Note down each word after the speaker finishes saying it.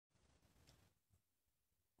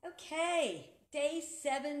Okay, day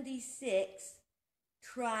 76,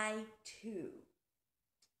 try 2.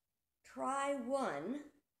 Try 1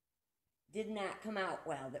 did not come out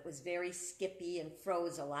well. That was very skippy and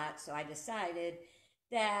froze a lot, so I decided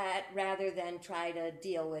that rather than try to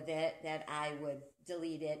deal with it, that I would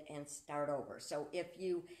delete it and start over. So if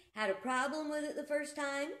you had a problem with it the first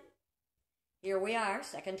time, here we are,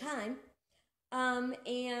 second time.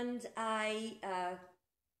 And ah,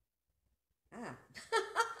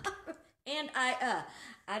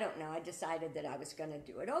 I don't know, I decided that I was going to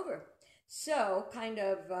do it over. So, kind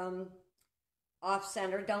of off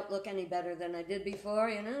center, don't look any better than I did before,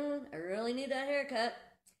 I really need that haircut.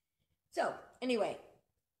 So, anyway,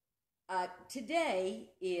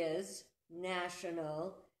 today is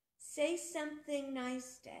National Say Something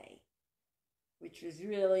Nice Day, which was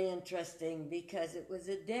really interesting because it was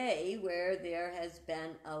a day where there has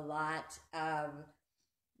been a lot of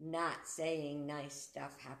not saying nice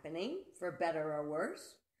stuff happening, for better or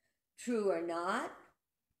worse, true or not,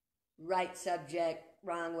 right subject,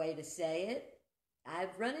 wrong way to say it.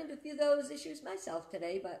 I've run into a few of those issues myself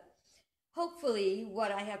today, but hopefully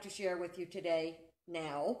what I have to share with you today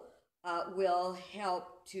now will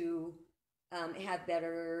help to have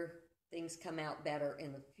better things come out better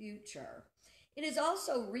in the future. It is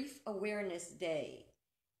also Reef Awareness Day.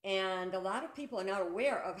 And a lot of people are not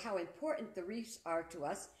aware of how important the reefs are to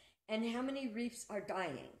us and how many reefs are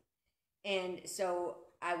dying. And so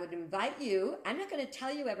I would invite you, I'm not going to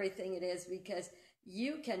tell you everything it is because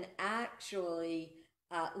you can actually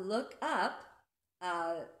look up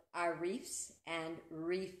our reefs and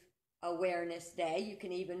Reef Awareness Day. You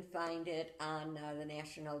can even find it on the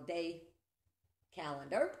National Day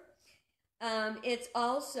calendar. It's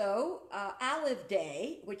also Olive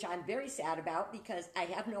Day, which I'm very sad about because I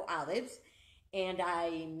have no olives and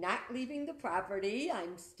I'm not leaving the property.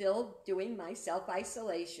 I'm still doing my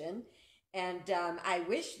self-isolation. And I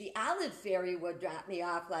wish the olive fairy would drop me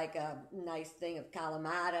off like a nice thing of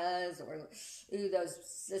calamatas or those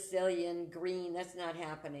Sicilian green. That's not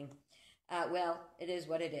happening. Well, it is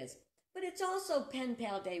what it is. But it's also Pen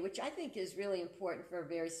Pal Day, which I think is really important for a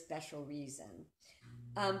very special reason.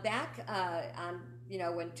 Back on,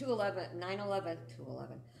 when 9/11,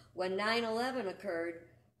 when 9/11 occurred,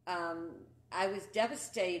 I was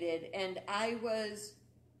devastated and I was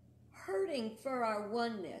hurting for our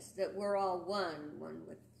oneness, that we're all one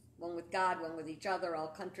with God, one with each other, all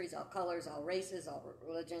countries, all colors, all races, all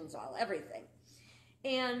religions, all everything.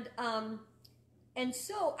 And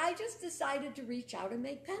so I just decided to reach out and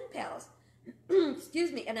make pen pals.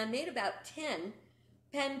 Excuse me. And I made about 10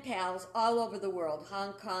 pen pals all over the world: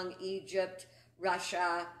 Hong Kong, Egypt,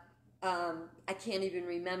 Russia. I can't even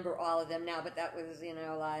remember all of them now, but that was,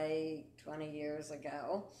 like 20 years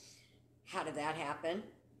ago. How did that happen?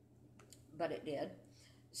 But it did.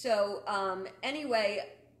 So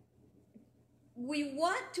anyway, we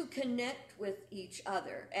want to connect with each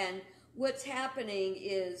other. And what's happening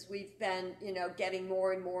is we've been, getting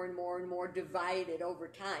more and more and more and more divided over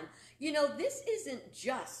time. This isn't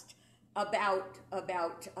just about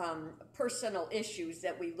personal issues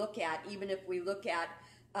that we look at, even if we look at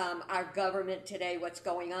our government today, what's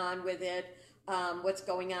going on with it, what's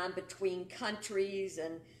going on between countries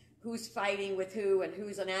and who's fighting with who and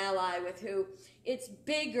who's an ally with who. It's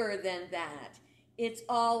bigger than that. It's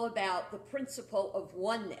all about the principle of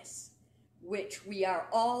oneness, which we are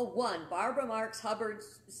all one. Barbara Marx Hubbard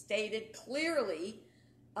stated clearly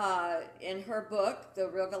in her book, The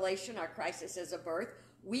Revelation, Our Crisis is a Birth,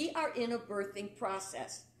 we are in a birthing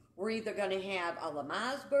process. We're either going to have a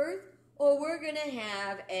Lamaze birth or we're going to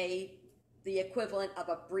have the equivalent of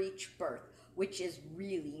a breech birth, which is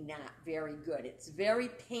really not very good. It's very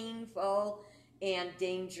painful and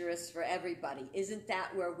dangerous for everybody. Isn't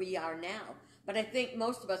that where we are now? But I think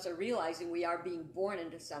most of us are realizing we are being born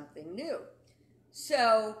into something new.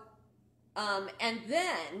 So, and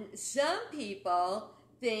then some people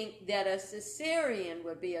think that a cesarean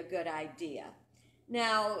would be a good idea.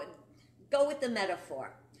 Now, go with the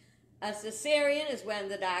metaphor. A cesarean is when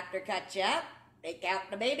the doctor cuts you up, take out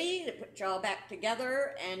the baby, they put you all back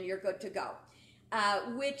together, and you're good to go.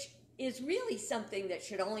 Which is really something that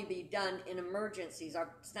should only be done in emergencies.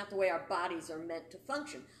 It's not the way our bodies are meant to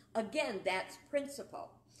function. Again, that's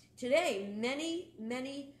principle. Today,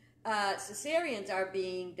 many cesareans are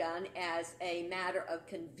being done as a matter of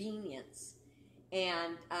convenience.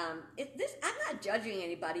 And I'm not judging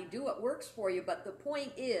anybody. Do what works for you. But the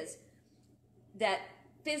point is that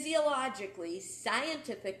physiologically,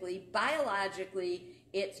 scientifically, biologically,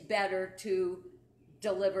 it's better to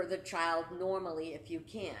deliver the child normally if you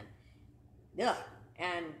can. Ugh.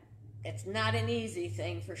 And it's not an easy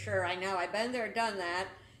thing for sure. I know. I've been there, done that.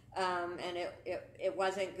 And it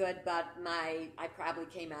wasn't good, but I probably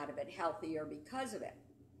came out of it healthier because of it.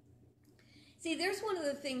 See, there's one of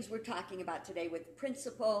the things we're talking about today with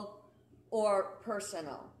principle or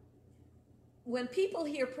personal. When people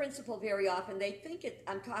hear principle very often, they think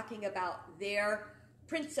I'm talking about their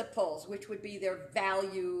principles, which would be their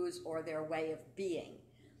values or their way of being.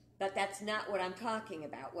 But that's not what I'm talking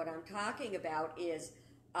about. What I'm talking about is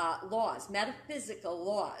laws, metaphysical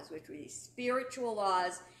laws, which would be spiritual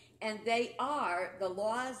laws, and they are the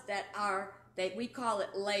laws that we call it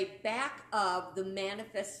lay back of the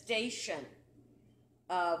manifestation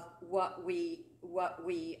of what we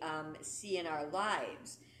see in our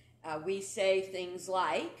lives. We say things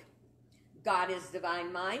like, God is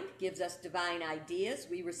divine mind, gives us divine ideas.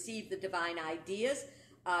 We receive the divine ideas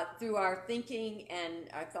through our thinking and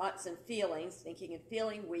our thoughts and feelings. Thinking and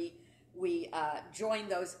feeling, we join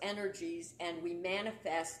those energies and we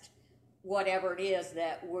manifest whatever it is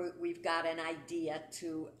that we've got an idea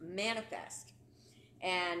to manifest.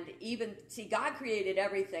 And even, see, God created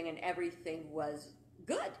everything and everything was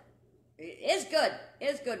good. It is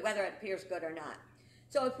good, whether it appears good or not.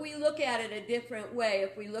 So if we look at it a different way,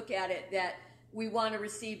 if we look at it that we want to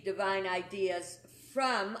receive divine ideas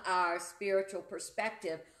from our spiritual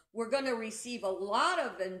perspective, we're going to receive a lot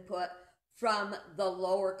of input from the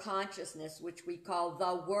lower consciousness, which we call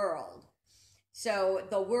the world. So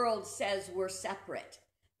the world says we're separate.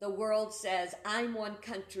 The world says, I'm one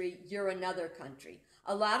country, you're another country.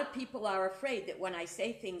 A lot of people are afraid that when I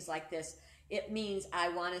say things like this, it means I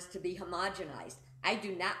want us to be homogenized. I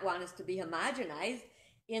do not want us to be homogenized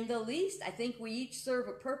in the least. I think we each serve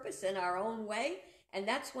a purpose in our own way, and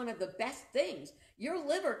that's one of the best things. Your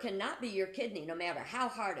liver cannot be your kidney no matter how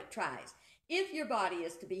hard it tries. If your body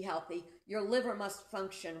is to be healthy, your liver must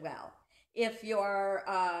function well. If you're,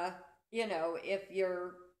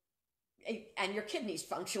 and your kidneys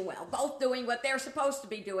function well, both doing what they're supposed to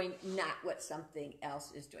be doing, not what something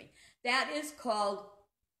else is doing. That is called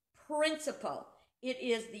principle. It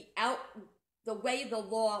is the way the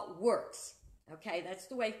law works. Okay, that's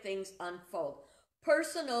the way things unfold.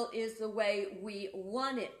 Personal is the way we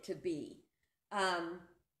want it to be. And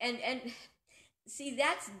see,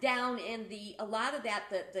 that's down in a lot of that,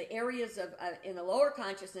 the areas of in the lower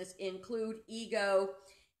consciousness include ego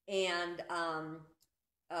and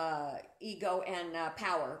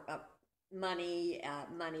power, money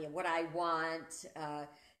and what I want,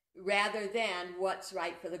 rather than what's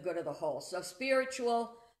right for the good of the whole. So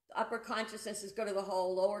spiritual, upper consciousness is good of the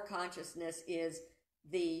whole, lower consciousness is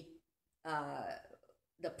the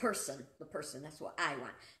person, that's what I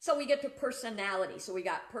want. So we get to personality. So we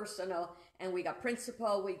got personal and we got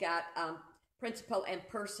principle, we got principle and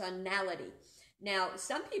personality. Now,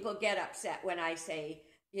 some people get upset when I say,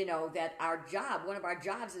 that one of our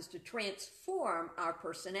jobs is to transform our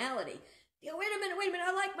personality. Wait a minute,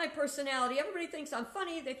 I like my personality. Everybody thinks I'm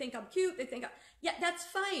funny, they think I'm cute, yeah, that's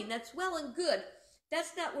fine, that's well and good.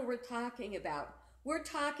 That's not what we're talking about. We're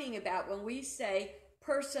talking about, when we say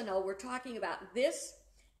personal, we're talking about this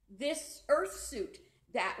earth suit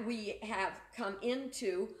that we have come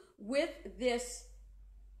into with this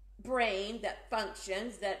brain that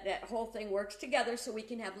functions, that whole thing works together so we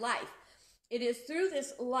can have life. It is through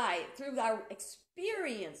this life, through our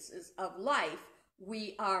experiences of life,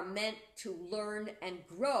 we are meant to learn and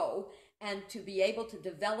grow and to be able to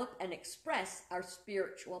develop and express our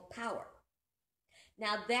spiritual power.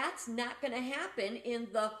 Now, that's not going to happen in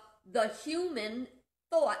the human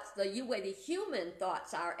thoughts, the way the human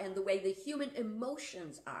thoughts are and the way the human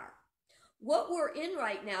emotions are. What we're in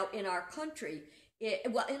right now in our country,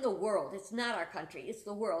 in the world, it's not our country, it's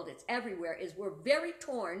the world, it's everywhere, is we're very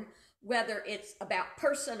torn, whether it's about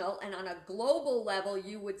personal, and on a global level,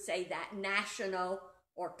 you would say that national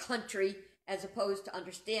or country, as opposed to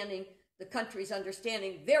understanding the country's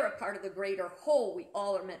understanding they're a part of the greater whole. We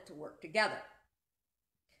all are meant to work together.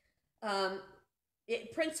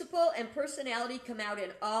 Principle and personality come out in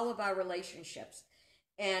all of our relationships,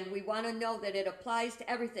 and we want to know that it applies to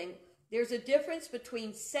everything. There's a difference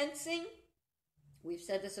between sensing, we've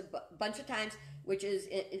said this a bunch of times, which is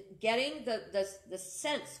getting the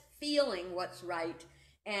sense, feeling what's right,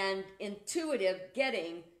 and intuitive,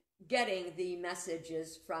 getting the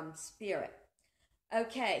messages from spirit.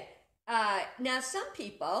 Okay, now some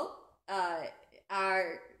people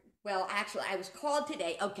well, actually, I was called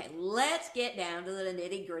today. Okay, let's get down to the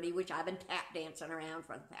nitty-gritty, which I've been tap dancing around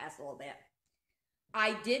for the past little bit.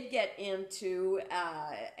 I did get into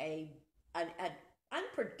an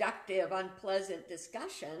unproductive, unpleasant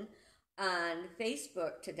discussion on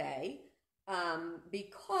Facebook today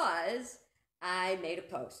because I made a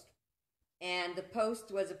post. and the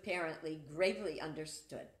post was apparently gravely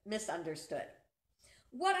misunderstood.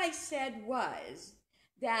 What I said was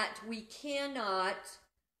that we cannot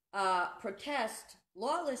protest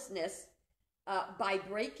lawlessness by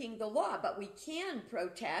breaking the law, but we can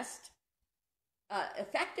protest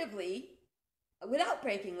effectively without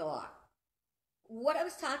breaking the law. What I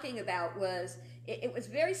was talking about was, it was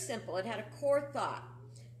very simple. It had a core thought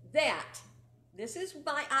that, this is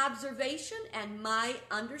my observation and my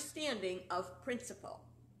understanding of principle.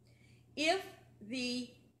 If the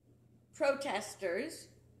protesters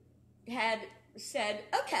had said,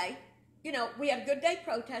 okay, we had a good day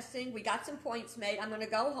protesting, we got some points made, I'm going to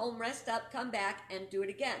go home, rest up, come back, and do it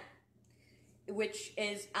again. Which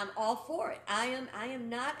is, I'm all for it. I am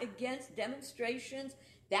not against demonstrations.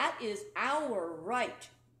 That is our right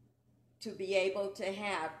to be able to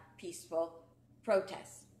have peaceful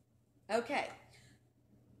protests. Okay.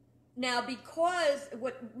 Now, because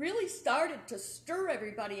what really started to stir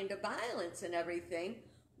everybody into violence and everything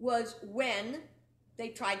was when they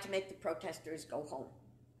tried to make the protesters go home.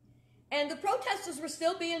 And the protesters were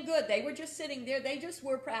still being good. They were just sitting there. They just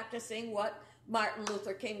were practicing what Martin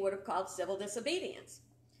Luther King would have called civil disobedience,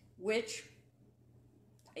 which,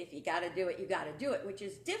 if you got to do it, you got to do it, which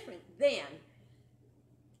is different than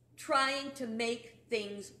trying to make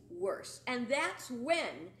things worse. And that's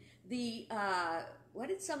when the, what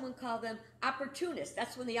did someone call them? Opportunists.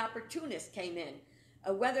 That's when the opportunists came in.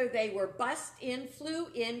 Whether they were flew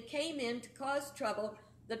in, came in to cause trouble,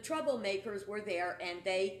 the troublemakers were there, and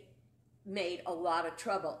they made a lot of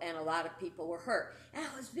trouble, and a lot of people were hurt. And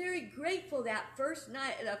I was very grateful that first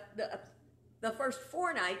night, the first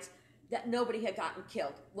 4 nights, that nobody had gotten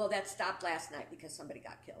killed. Well, that stopped last night because somebody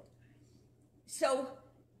got killed. So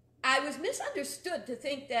I was misunderstood to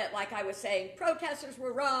think that, like I was saying, protesters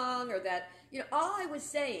were wrong, or that, all I was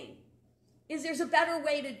saying is there's a better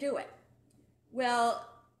way to do it. Well,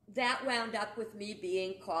 that wound up with me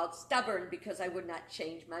being called stubborn because I would not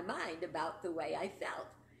change my mind about the way I felt.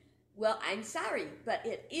 Well, I'm sorry, but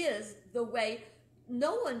it is the way.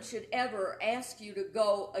 No one should ever ask you to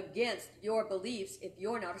go against your beliefs if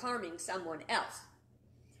you're not harming someone else.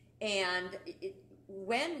 And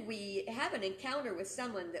when we have an encounter with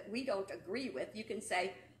someone that we don't agree with, you can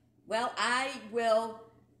say, well, I will,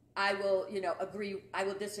 agree, I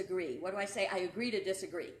will disagree. What do I say? I agree to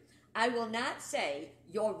disagree. I will not say,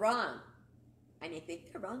 you're wrong. I may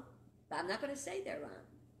think they're wrong, but I'm not going to say they're wrong.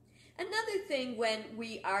 Another thing, when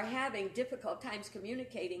we are having difficult times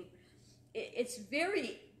communicating, it's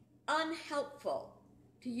very unhelpful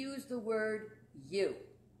to use the word you.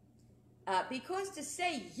 Because to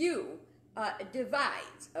say you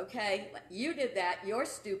divides, okay? You did that, you're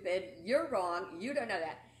stupid, you're wrong, you don't know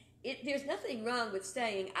that. There's nothing wrong with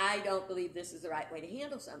saying, I don't believe this is the right way to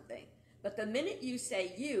handle something. But the minute you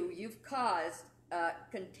say you, you've caused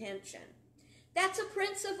contention. That's a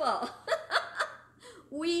principle.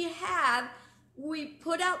 We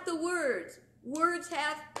put out the words. Words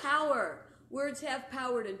have power. Words have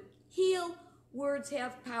power to heal. Words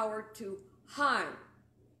have power to harm.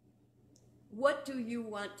 What do you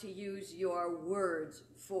want to use your words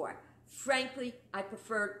for? Frankly, I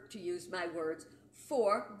prefer to use my words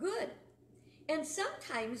for good. And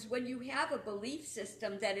sometimes when you have a belief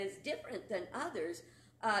system that is different than others,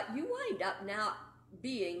 you wind up now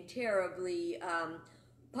being terribly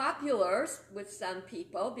popular with some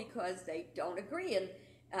people because they don't agree. And,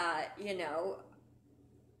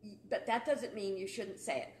 but that doesn't mean you shouldn't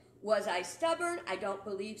say it. Was I stubborn? I don't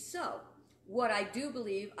believe so. What I do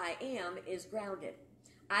believe I am is grounded.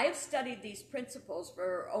 I have studied these principles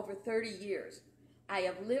for over 30 years. I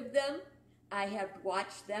have lived them. I have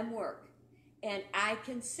watched them work. And I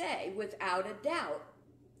can say without a doubt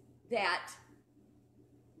that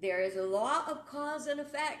there is a law of cause and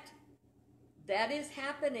effect that is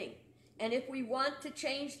happening. And if we want to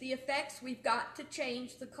change the effects, we've got to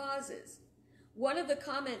change the causes. One of the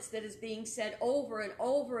comments that is being said over and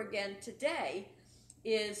over again today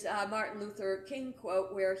is Martin Luther King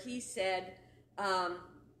quote, where he said that,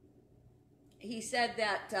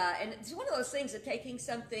 and it's one of those things of taking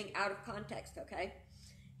something out of context, okay?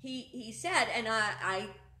 He said, and I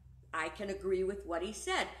can agree with what he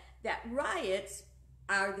said, that riots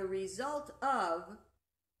are the result of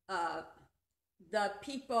the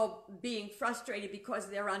people being frustrated because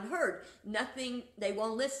they're unheard. They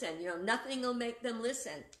won't listen. Nothing will make them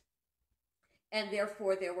listen. And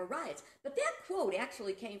therefore there were riots. But that quote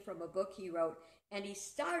actually came from a book he wrote, and he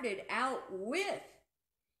started out with,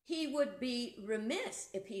 he would be remiss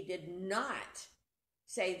if he did not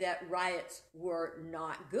say that riots were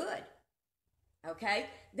not good. Okay?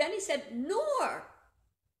 Then he said, nor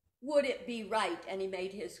would it be right? And he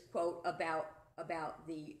made his quote about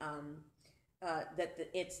the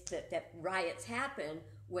that riots happen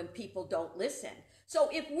when people don't listen. So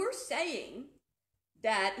if we're saying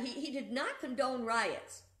that he did not condone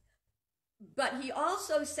riots, but he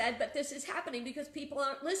also said, but this is happening because people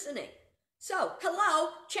aren't listening. So,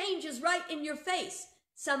 hello, change is right in your face.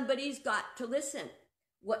 Somebody's got to listen.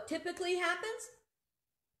 What typically happens?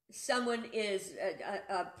 Someone is,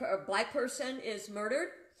 a black person is murdered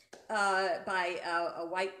by a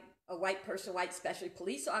white person, white special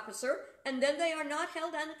police officer, and then they are not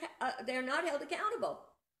held accountable.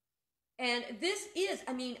 And this is,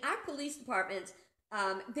 I mean, our police departments,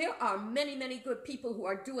 there are many, many good people who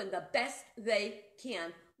are doing the best they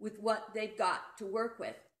can with what they've got to work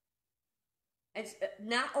with. It's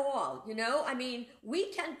not all, you know. I mean, we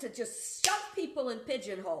tend to just shove people in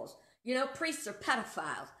pigeonholes. You know, priests are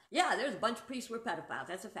pedophiles. Yeah, there's a bunch of priests who are pedophiles.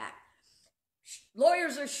 That's a fact.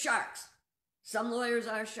 Lawyers are sharks. Some lawyers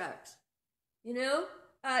are sharks. You know,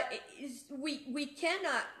 we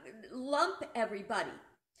cannot lump everybody.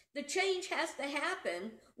 The change has to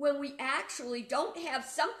happen when we actually don't have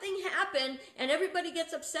something happen and everybody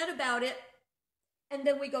gets upset about it, and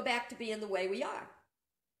then we go back to being the way we are.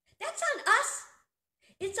 That's on us.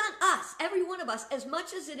 It's on us, every one of us, as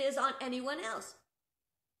much as it is on anyone else.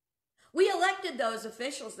 We elected those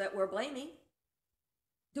officials that we're blaming.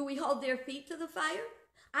 Do we hold their feet to the fire?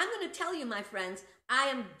 I'm going to tell you, my friends, I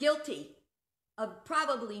am guilty of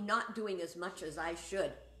probably not doing as much as I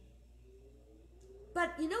should.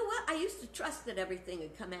 But you know what? I used to trust that everything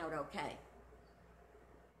would come out okay.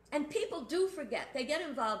 And people do forget. They get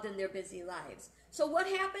involved in their busy lives. So what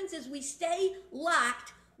happens is we stay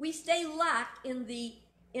locked. We stay locked in the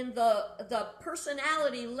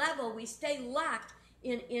personality level. We stay locked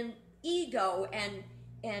in ego and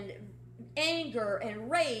anger and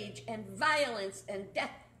rage and violence and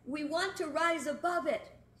death. We want to rise above it.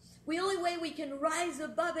 The only way we can rise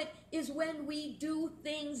above it is when we do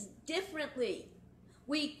things differently.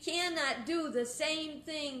 We cannot do the same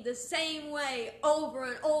thing the same way over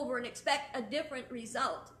and over and expect a different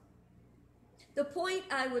result. The point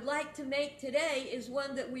I would like to make today is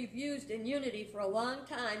one that we've used in Unity for a long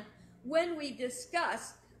time when we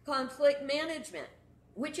discuss conflict management,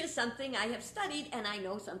 which is something I have studied and I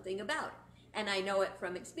know something about, and I know it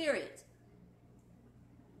from experience.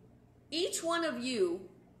 Each one of you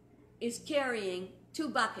is carrying 2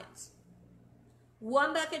 buckets.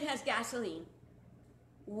 One bucket has gasoline.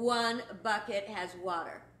 One bucket has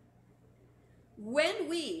water. When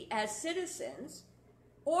we, as citizens,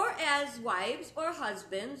 or as wives or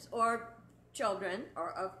husbands or children,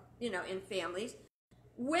 or in families,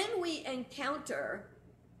 when we encounter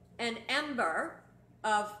an ember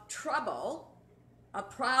of trouble, a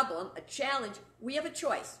problem, a challenge, we have a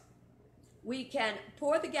choice. We can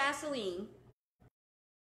pour the gasoline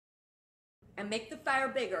and make the fire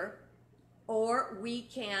bigger, or we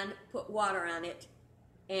can put water on it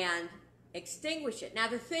and extinguish it. Now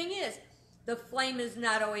the thing is, the flame is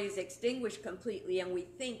not always extinguished completely, and we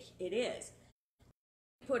think it is.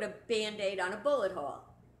 Put a Band-Aid on a bullet hole.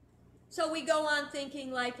 So we go on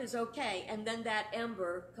thinking life is okay, and then that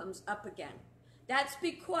ember comes up again. That's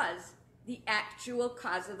because the actual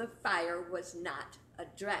cause of the fire was not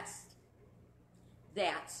addressed.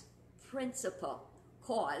 That's principle,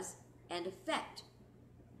 cause and effect.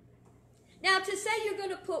 Now to say you're going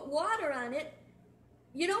to put water on it,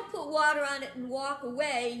 you don't put water on it and walk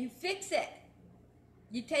away, you fix it.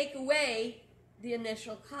 You take away the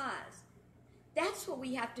initial cause. That's what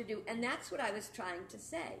we have to do, and that's what I was trying to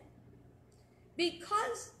say.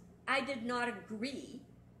 Because I did not agree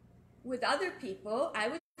with other people, I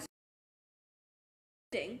was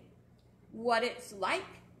saying what it's like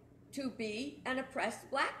to be an oppressed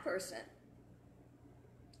black person.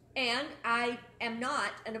 And I am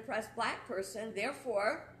not an oppressed black person,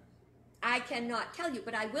 therefore I cannot tell you,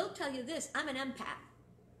 but I will tell you this, I'm an empath,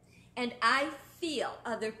 and I feel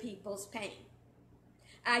other people's pain.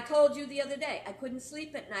 I told you the other day, I couldn't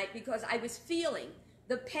sleep at night because I was feeling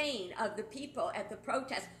the pain of the people at the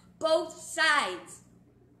protest, both sides.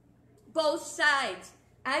 Both sides.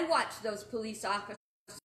 I watched those police officers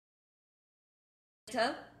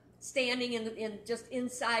standing in just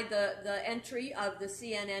inside the entry of the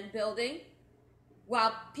CNN building,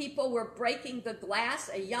 while people were breaking the glass,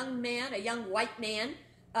 a young white man,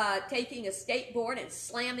 taking a skateboard and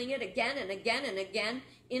slamming it again and again and again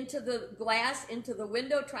into the glass, into the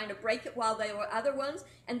window, trying to break it while there were other ones,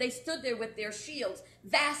 and they stood there with their shields,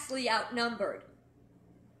 vastly outnumbered.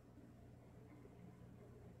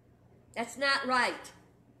 That's not right.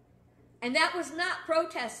 And that was not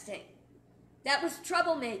protesting. That was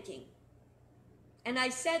troublemaking. And I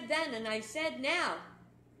said then, and I said now,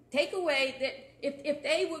 take away that if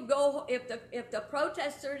they would go, if the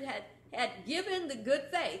protesters had given the good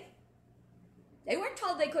faith, they weren't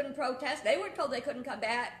told they couldn't protest. They weren't told they couldn't come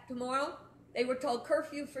back tomorrow. They were told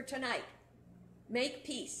curfew for tonight. Make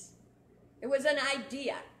peace. It was an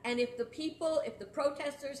idea. And if the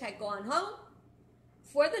protesters had gone home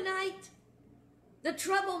for the night, the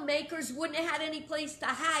troublemakers wouldn't have had any place to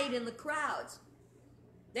hide in the crowds.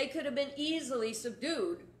 They could have been easily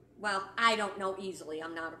subdued. Well, I don't know easily.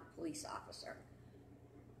 I'm not a police officer.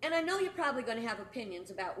 And I know you're probably going to have opinions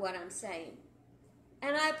about what I'm saying.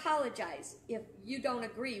 And I apologize if you don't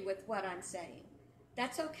agree with what I'm saying.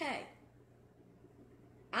 That's okay.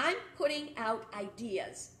 I'm putting out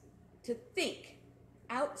ideas to think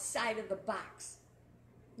outside of the box,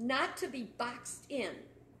 not to be boxed in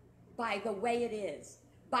by the way it is,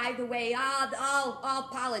 by the way all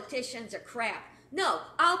politicians are crap. No,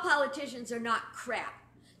 all politicians are not crap.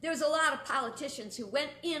 There's a lot of politicians who went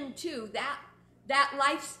into that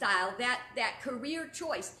lifestyle, that career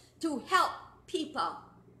choice to help people.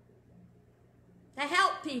 To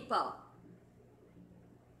help people.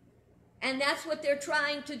 And that's what they're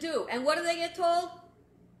trying to do. And what do they get told?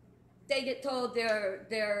 They get told they're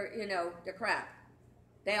crap.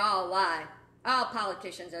 They all lie. All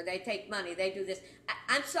politicians are. They take money. They do this.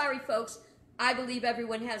 I'm sorry, folks. I believe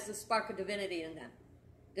everyone has the spark of divinity in them.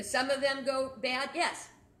 Do some of them go bad? Yes.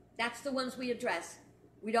 That's the ones we address.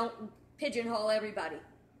 We don't pigeonhole everybody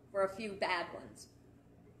for a few bad ones.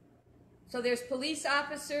 So there's police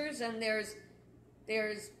officers and there's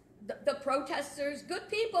the protesters, good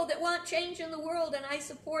people that want change in the world, and I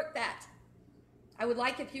support that. I would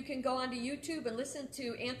like if you can go onto YouTube and listen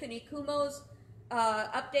to Anthony Cuomo's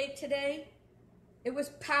update today. It was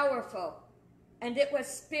powerful, and it was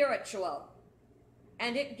spiritual,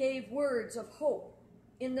 and it gave words of hope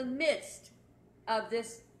in the midst of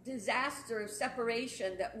this disaster of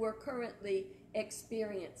separation that we're currently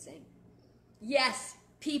experiencing. Yes,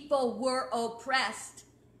 people were oppressed.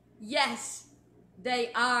 Yes,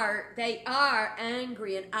 they are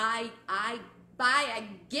angry, and I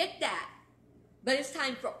get that. But it's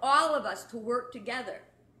time for all of us to work together,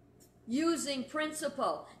 using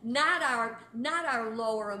principle, not our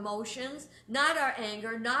lower emotions, not our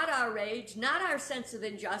anger, not our rage, not our sense of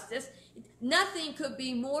injustice. Nothing could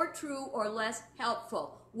be more true or less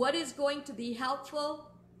helpful. What is going to be helpful?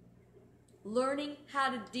 Learning how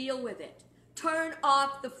to deal with it. Turn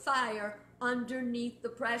off the fire underneath the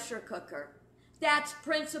pressure cooker. That's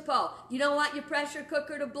principle. You don't want your pressure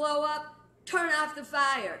cooker to blow up? Turn off the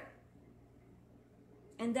fire.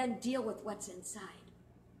 And then deal with what's inside.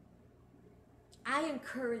 I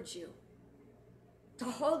encourage you to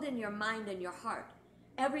hold in your mind and your heart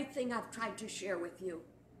everything I've tried to share with you.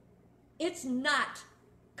 It's not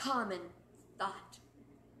common thought.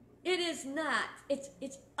 It is not.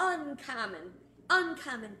 It's uncommon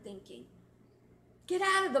thinking. Get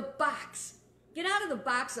out of the box. Get out of the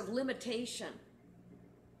box of limitation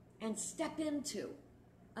and step into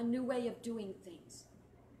a new way of doing things.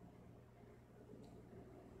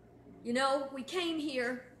 You know, we came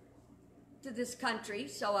here to this country,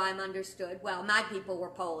 so I'm understood. Well, my people were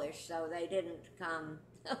Polish, so they didn't come.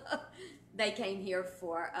 They came here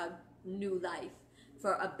for a new life,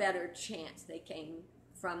 for a better chance. They came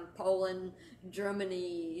from Poland,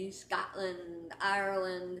 Germany, Scotland,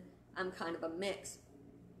 Ireland. I'm kind of a mix.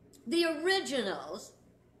 The original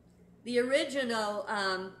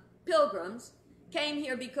pilgrims came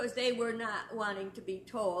here because they were not wanting to be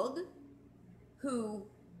told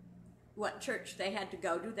what church they had to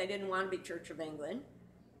go to. They didn't want to be Church of England.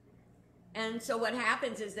 And so what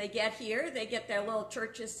happens is they get here, they get their little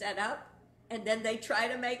churches set up, and then they try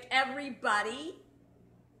to make everybody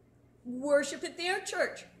worship at their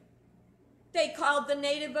church. They called the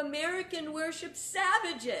Native American worship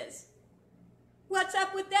savages. What's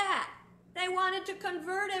up with that? They wanted to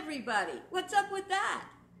convert everybody. What's up with that?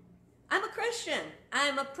 I'm a Christian.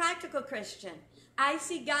 I'm a practical Christian. I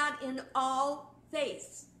see God in all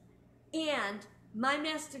faiths. And my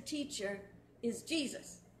master teacher is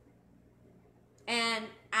Jesus. And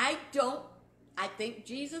I think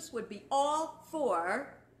Jesus would be all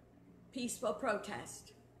for peaceful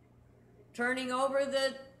protest. Turning over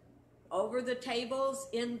the tables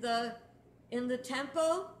in the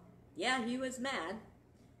temple, yeah, he was mad.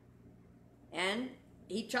 And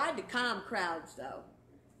he tried to calm crowds, though.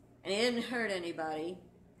 And he didn't hurt anybody.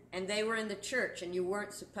 And they were in the church, and you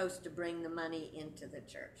weren't supposed to bring the money into the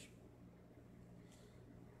church.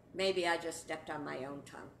 Maybe I just stepped on my own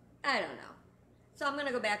tongue. I don't know. So I'm going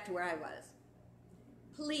to go back to where I was.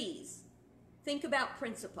 Please think about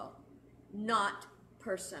principle, not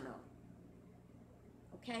personal.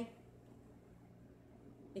 okay?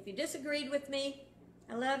 If you disagreed with me,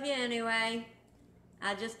 I love you anyway.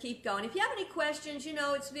 I'll just keep going. If you have any questions, you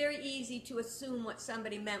know, it's very easy to assume what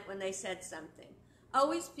somebody meant when they said something.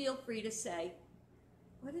 Always feel free to say,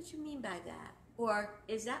 what did you mean by that? Or,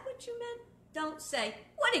 is that what you meant? Don't say,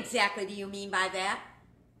 what exactly do you mean by that?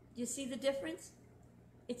 Do you see the difference?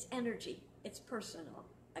 It's energy. It's personal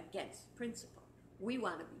against principle. We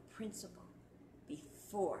want to be principle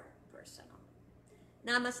before personal.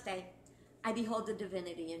 Namaste. I behold the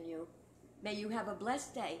divinity in you. May you have a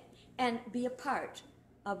blessed day and be a part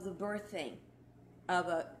of the birthing of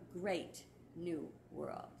a great new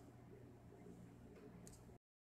world.